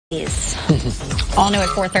All new at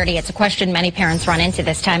 4:30. It's a question many parents run into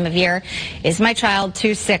this time of year. Is my child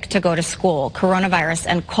too sick to go to school? Coronavirus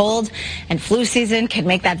and cold and flu season can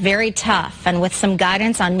make that very tough. And with some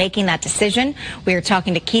guidance on making that decision, we are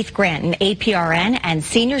talking to Keith Grant, an APRN and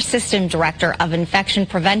Senior System Director of Infection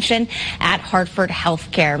Prevention at Hartford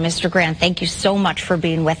HealthCare. Mr. Grant, thank you so much for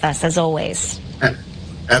being with us, as always.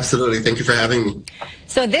 Absolutely. Thank you for having me.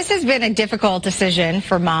 So this has been a difficult decision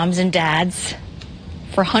for moms and dads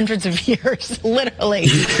for hundreds of years, literally.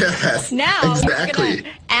 Yes, now exactly. We're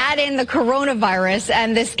gonna add in the coronavirus,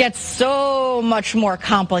 and this gets so much more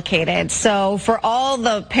complicated. So for all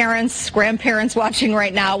the parents, grandparents watching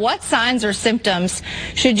right now, what signs or symptoms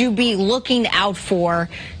should you be looking out for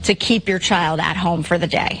to keep your child at home for the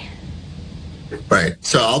day? Right.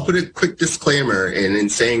 So I'll put a quick disclaimer in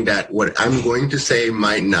saying that what I'm going to say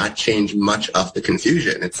might not change much of the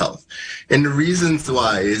confusion itself. And the reasons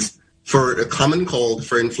why is, for a common cold,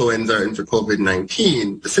 for influenza, and for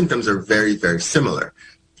COVID-19, the symptoms are very, very similar.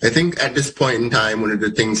 I think at this point in time, one of the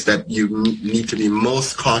things that you need to be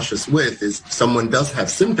most cautious with is if someone does have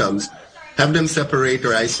symptoms, have them separate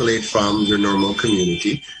or isolate from your normal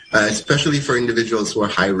community, especially for individuals who are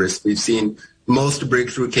high risk. We've seen most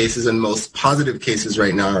breakthrough cases and most positive cases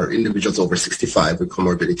right now are individuals over 65 with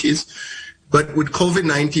comorbidities. But with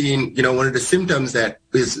COVID-19, one of the symptoms that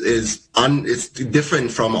is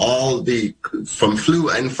different from from flu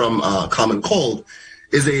and from common cold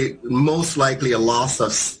is most likely a loss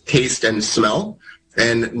of taste and smell.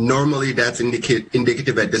 And normally that's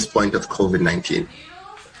indicative at this point of COVID-19.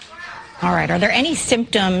 All right. Are there any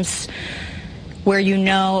symptoms where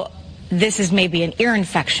this is maybe an ear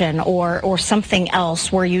infection or something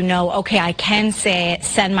else where okay, I can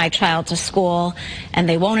send my child to school and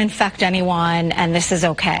they won't infect anyone and this is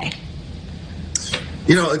okay?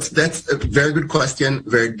 That's a very good question,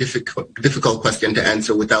 very difficult question to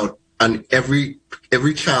answer on every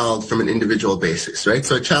child from an individual basis, right?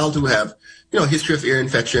 So a child who have history of ear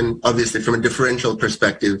infection, obviously from a differential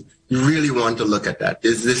perspective, you really want to look at that.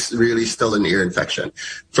 Is this really still an ear infection?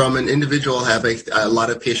 From an individual, a lot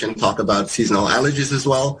of patients talk about seasonal allergies as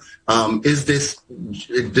well. Does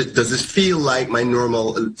this feel like my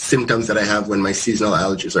normal symptoms that I have when my seasonal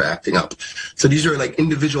allergies are acting up? So these are like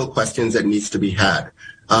individual questions that needs to be had.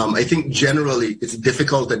 I think generally it's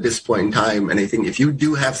difficult at this point in time. And I think if you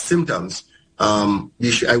do have symptoms,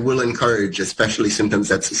 I will encourage, especially symptoms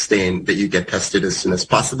that sustain, that you get tested as soon as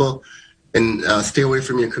possible and stay away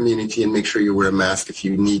from your community and make sure you wear a mask if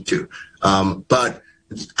you need to. But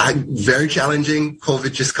very challenging.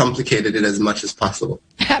 COVID just complicated it as much as possible.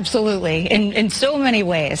 Absolutely, in so many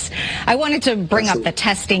ways. I wanted to bring up the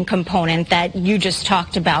testing component that you just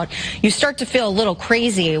talked about. You start to feel a little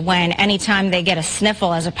crazy when anytime they get a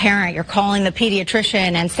sniffle as a parent, you're calling the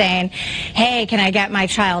pediatrician and saying, hey, can I get my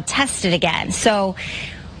child tested again? So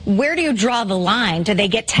where do you draw the line? Do they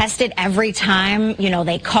get tested every time,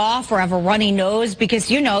 they cough or have a runny nose? Because,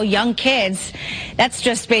 young kids, that's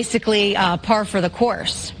just basically par for the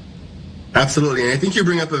course. Absolutely. And I think you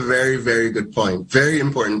bring up a very, very good point, very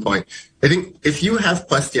important point. I think if you have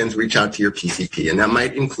questions, reach out to your PCP, and that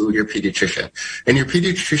might include your pediatrician. And your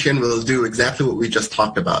pediatrician will do exactly what we just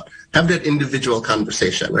talked about. Have that individual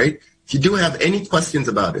conversation, right? If you do have any questions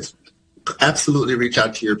about it, absolutely reach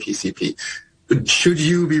out to your PCP. Should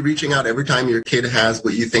you be reaching out every time your kid has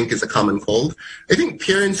what you think is a common cold? I think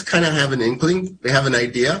parents kind of have an inkling. They have an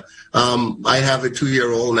idea. I have a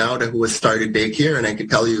 2-year-old now who has started daycare, and I can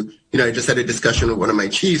tell you, I just had a discussion with one of my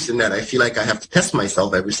chiefs in that I feel like I have to test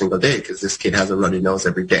myself every single day because this kid has a runny nose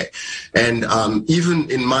every day. And even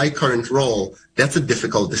in my current role, that's a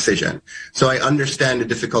difficult decision. So I understand the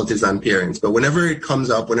difficulties on parents. But whenever it comes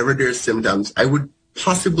up, whenever there's symptoms, I would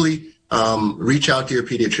possibly reach out to your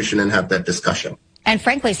pediatrician and have that discussion. And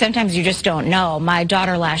frankly, sometimes you just don't know. My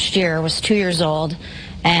daughter last year was 2 years old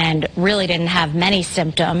and really didn't have many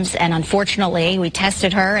symptoms. And unfortunately, we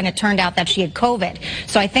tested her and it turned out that she had COVID.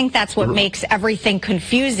 So I think that's what makes everything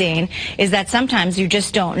confusing, is that sometimes you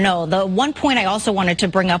just don't know. The one point I also wanted to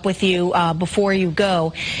bring up with you before you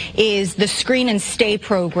go is the Screen and Stay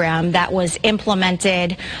program that was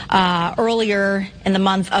implemented earlier in the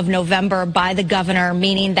month of November by the governor,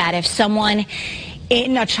 meaning that if someone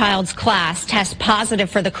in a child's class test positive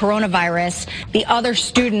for the coronavirus, the other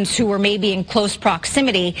students who were maybe in close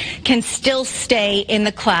proximity can still stay in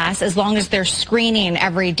the class as long as they're screening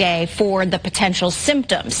every day for the potential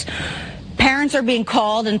symptoms. Parents are being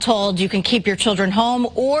called and told you can keep your children home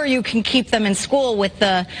or you can keep them in school with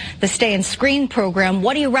the Stay and Screen program.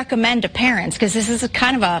 What do you recommend to parents? Because this is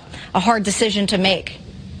kind of a hard decision to make.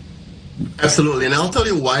 Absolutely. And I'll tell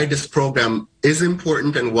you why this program is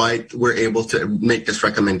important and why we're able to make this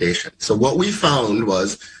recommendation. So what we found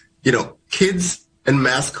was, kids and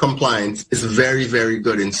mask compliance is very, very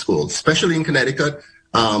good in schools, especially in Connecticut.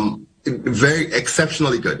 Very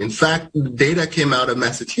exceptionally good. In fact, data came out of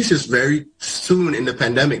Massachusetts very soon in the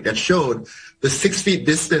pandemic that showed the 6 feet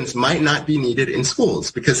distance might not be needed in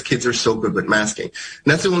schools because kids are so good with masking.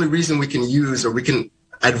 And that's the only reason we can use, or we can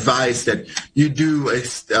advise that you do a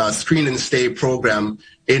screen and stay program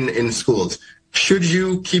in schools. Should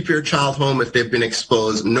you keep your child home if they've been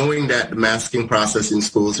exposed, knowing that the masking process in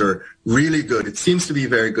schools are really good? It seems to be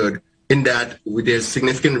very good in that there's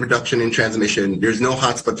significant reduction in transmission. There's no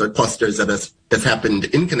hotspots or clusters that's happened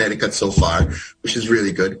in Connecticut so far, which is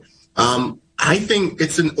really good. I think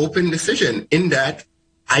it's an open decision in that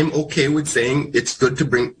I'm okay with saying it's good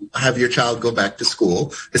to have your child go back to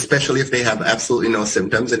school, especially if they have absolutely no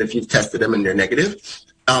symptoms and if you've tested them and they're negative.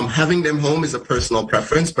 Having them home is a personal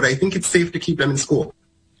preference, but I think it's safe to keep them in school.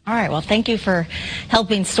 All right. Well, thank you for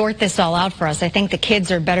helping sort this all out for us. I think the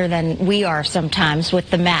kids are better than we are sometimes with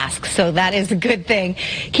the masks, so that is a good thing.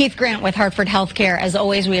 Keith Grant with Hartford HealthCare. As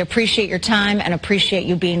always, we appreciate your time and appreciate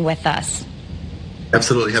you being with us.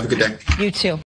 Absolutely. Have a good day. You too.